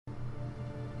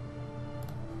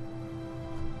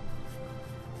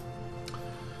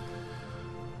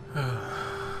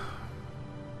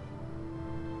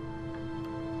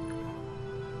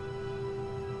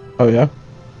Oh yeah?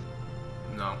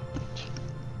 No.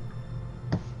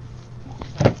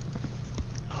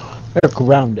 They're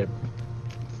grounded.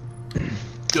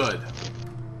 Good.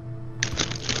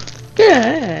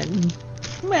 Good.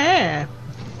 Meh.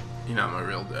 You're not my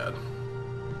real dad.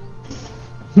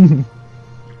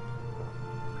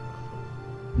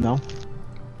 No?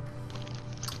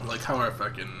 I like how our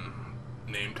fucking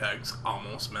name tags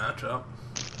almost match up.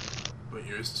 But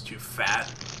yours is too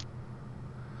fat.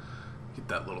 Get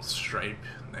that little stripe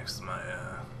next to my,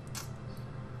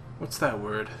 what's that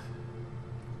word?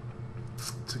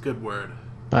 It's a good word.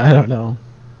 I don't know.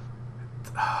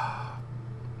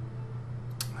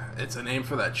 It's a name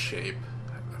for that shape.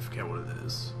 I forget what it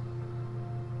is.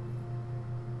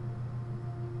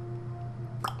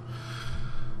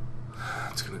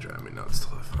 It's gonna drive me nuts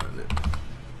till I find it.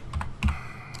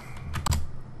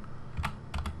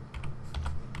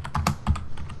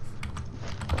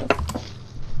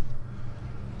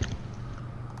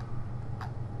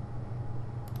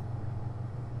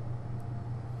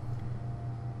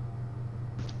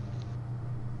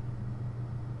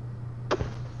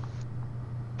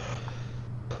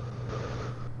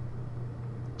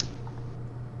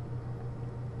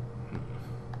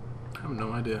 I have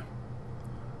no idea.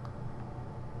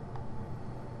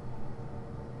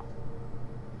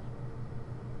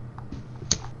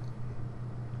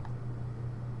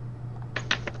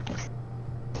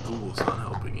 Google's not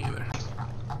helping either.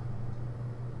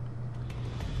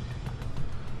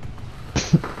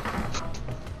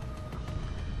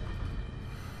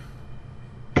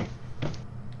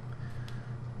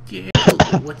 Yeah,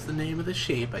 what's the name of the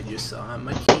shape I just saw on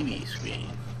my TV screen?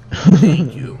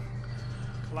 Thank you.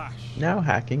 Now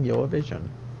hacking your vision.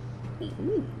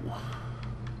 Ooh. Look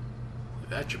at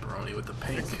that jabroni with the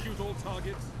pink. Execute all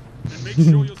targets and make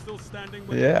sure you're still standing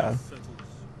when Yeah. the dust settles.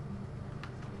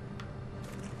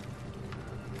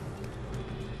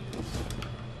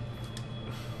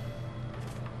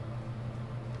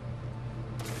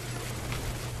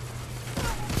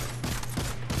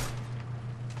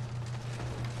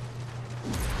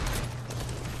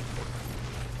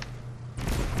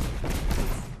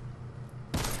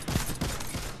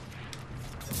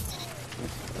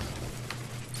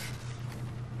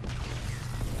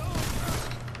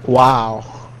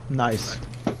 Wow. Nice.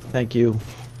 Thank you.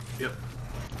 Yep.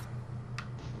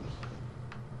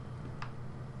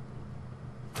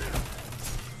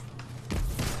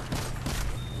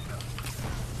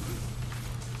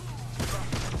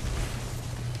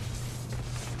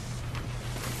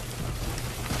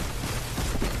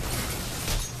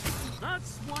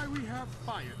 That's why we have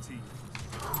fire teams.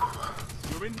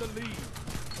 You're in the lead.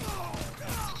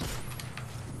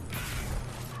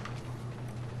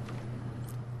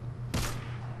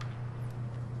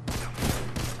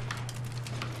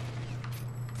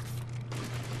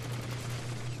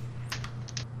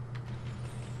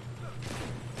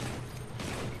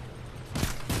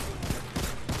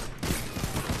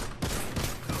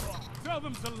 Tell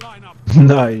them to line up.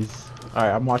 Nice.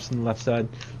 Alright, I'm watching the left side.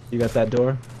 You got that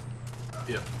door?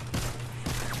 Yep.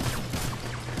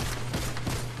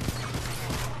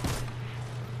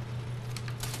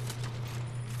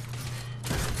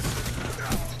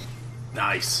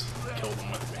 Nice. Killed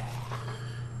him with me.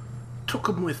 Took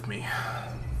him with me.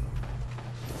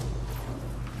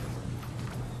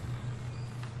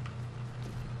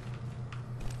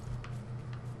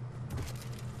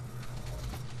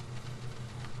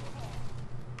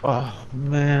 Oh,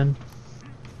 man.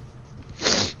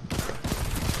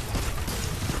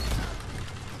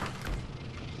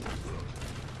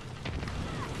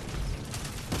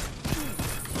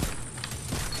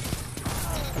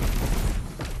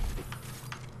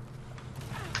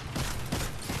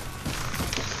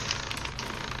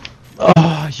 Oh,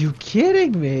 are you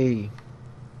kidding me?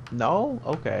 No?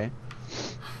 Okay.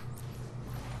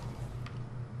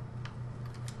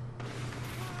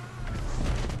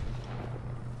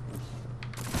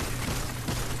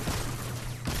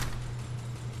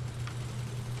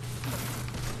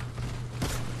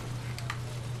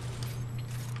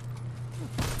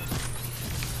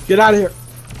 Get out of here.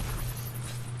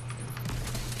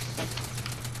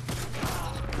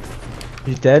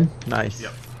 He's dead? Nice.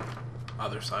 Yep.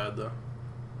 Other side though.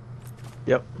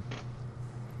 Yep.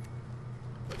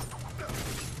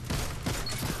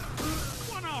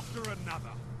 One after another.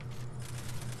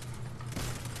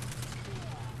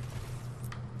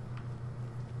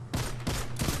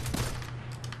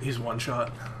 He's one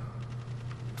shot.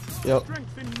 Yep.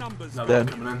 Strength in numbers. Another one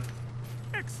Dead. coming in.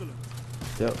 Excellent.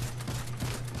 Yep.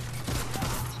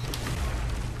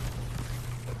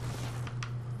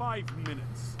 5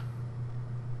 minutes.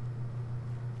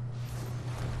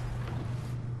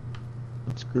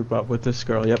 Let's group up with this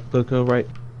girl. Yep, go right.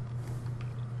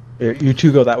 Here, you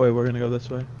two go that way. We're gonna go this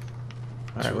way. All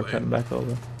right, Too we're late. cutting back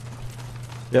over.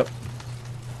 Yep.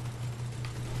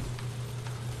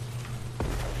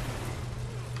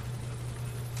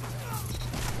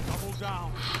 Double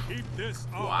down. Keep this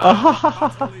up.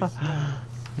 Wow. Battle is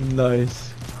yours.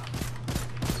 Nice.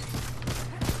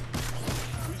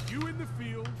 With you in the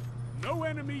field, no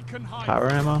enemy can hide.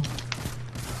 Power ammo.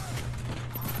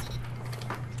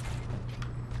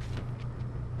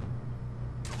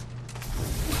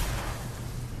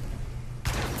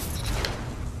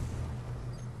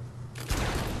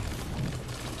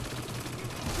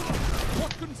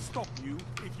 What can stop you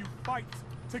if you fight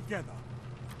together?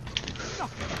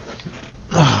 Nothing.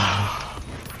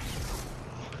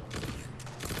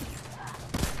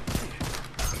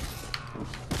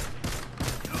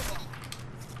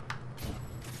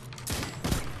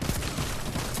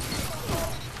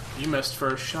 You missed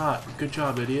first shot. Good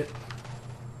job, idiot.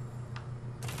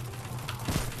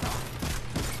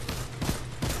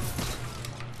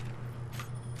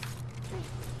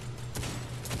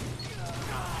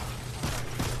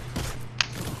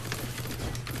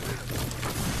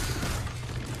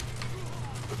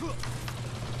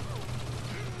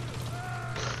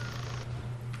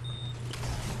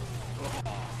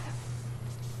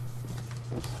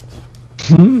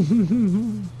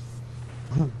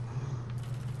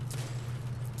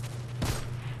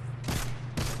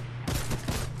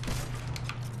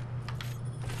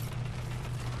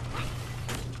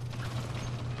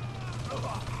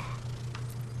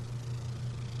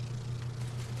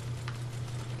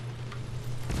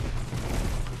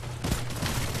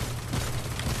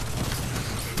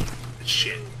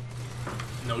 Shit.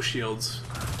 No shields.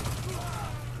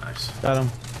 Nice. Got him.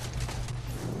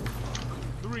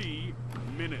 3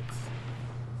 minutes.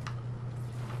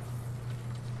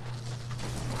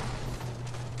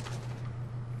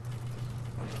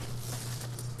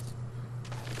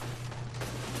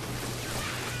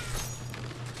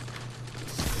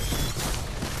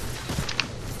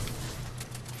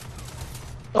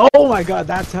 Oh my god,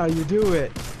 that's how you do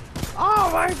it. Oh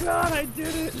my god, I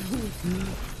did it.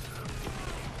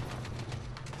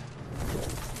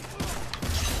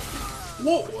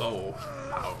 Whoa! Whoa!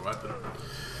 Power weapon.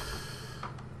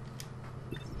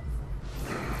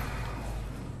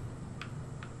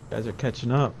 Guys are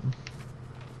catching up.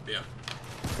 Yeah.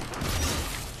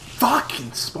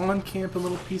 Fucking spawn camp, a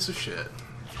little piece of shit.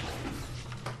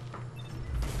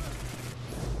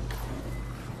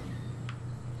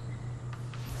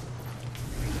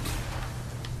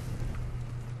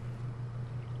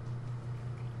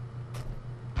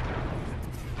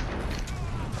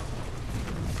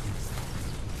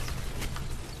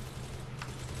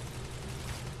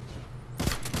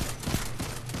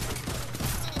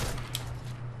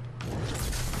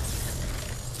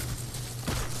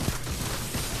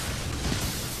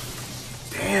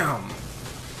 Damn!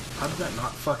 How did that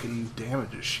not fucking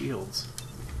damage his shields?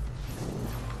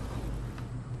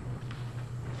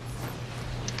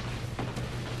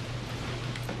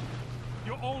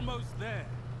 You're almost there.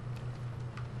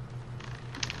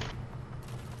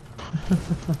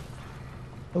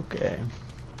 Okay.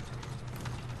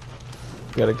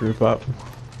 Gotta group up.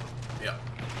 Yeah.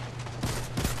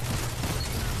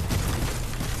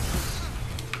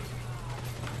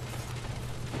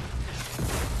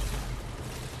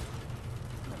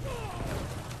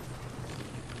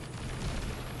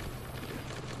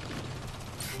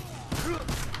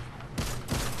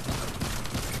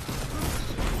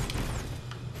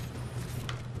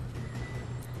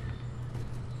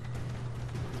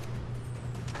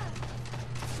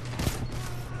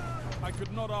 I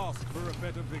could not ask for a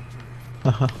better victory.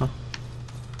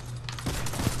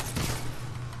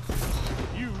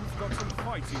 You've got some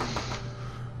fighting.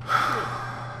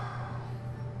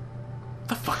 What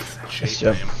the fuck is that Nice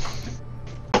shape job.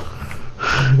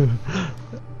 name?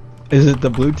 Is it the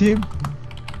blue team?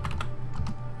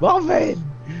 Wolfman!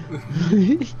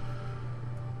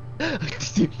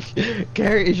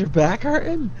 Gary, is your back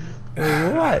hurting?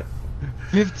 Or what?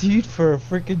 15 for a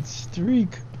freaking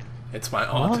streak. It's my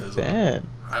Not autism. bad.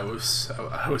 I was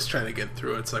trying to get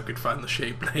through it so I could find the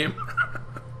shape name.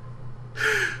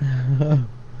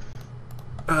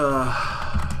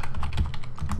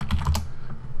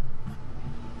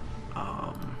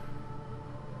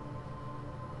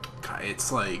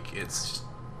 It's like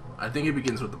I think it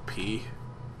begins with a P.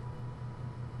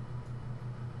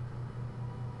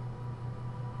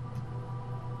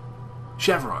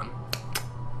 Chevron.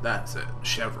 That's it.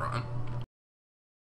 Chevron.